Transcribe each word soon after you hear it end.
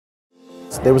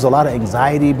There was a lot of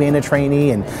anxiety being a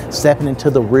trainee and stepping into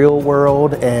the real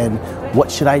world and what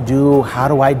should I do, how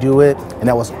do I do it, and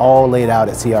that was all laid out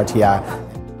at CRTI.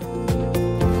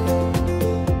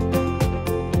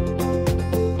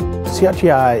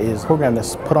 CRTI is a program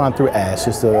that's put on through ASH.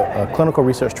 It's a Clinical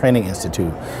Research Training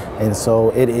Institute. And so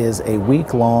it is a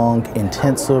week-long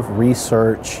intensive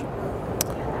research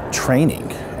training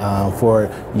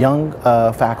for young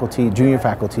faculty, junior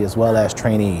faculty, as well as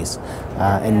trainees.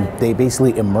 And they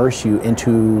basically immerse you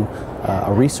into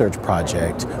a research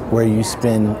project where you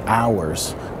spend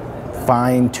hours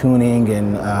fine-tuning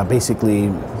and basically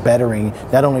bettering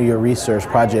not only your research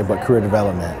project but career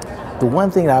development. The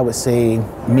one thing that I would say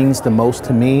means the most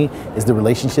to me is the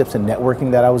relationships and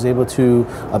networking that I was able to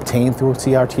obtain through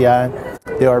CRTI.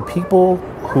 There are people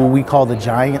who we call the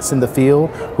giants in the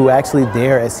field who are actually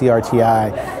there at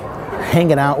CRTI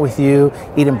hanging out with you,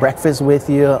 eating breakfast with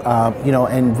you,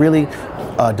 and really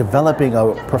developing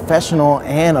a professional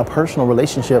and a personal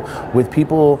relationship with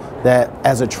people that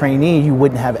as a trainee you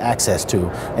wouldn't have access to.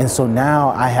 And so now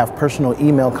I have personal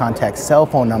email contacts, cell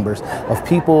phone numbers of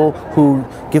people who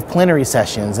give plenary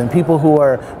sessions and people who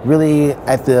are really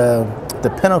at the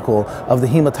pinnacle of the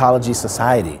Hematology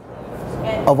Society.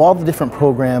 Of all the different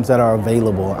programs that are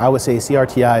available, I would say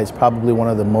CRTI is probably one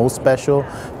of the most special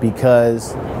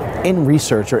because in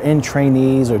research or in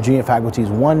trainees or junior faculties,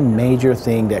 one major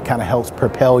thing that kind of helps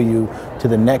propel you to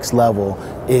the next level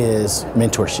is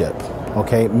mentorship.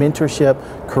 Okay, mentorship,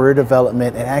 career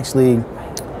development, and actually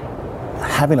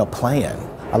having a plan.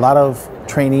 A lot of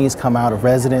trainees come out of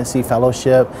residency,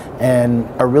 fellowship, and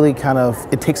are really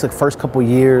it takes the first couple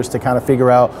years to kind of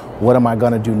figure out what am I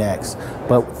going to do next.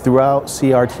 But throughout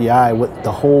CRTI, what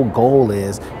the whole goal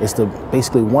is to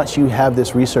basically, once you have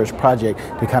this research project,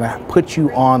 to kind of put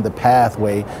you on the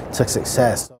pathway to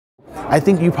success. I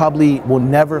think you probably will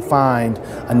never find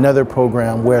another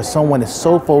program where someone is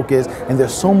so focused and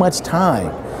there's so much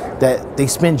time that they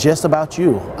spend just about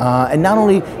you. And not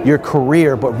only your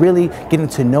career, but really getting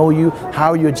to know you,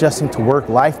 how you're adjusting to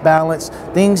work-life balance,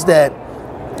 things that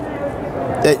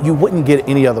you wouldn't get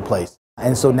any other place.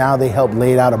 And so now they help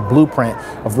lay out a blueprint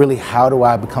of really how do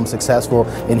I become successful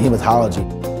in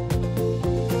hematology.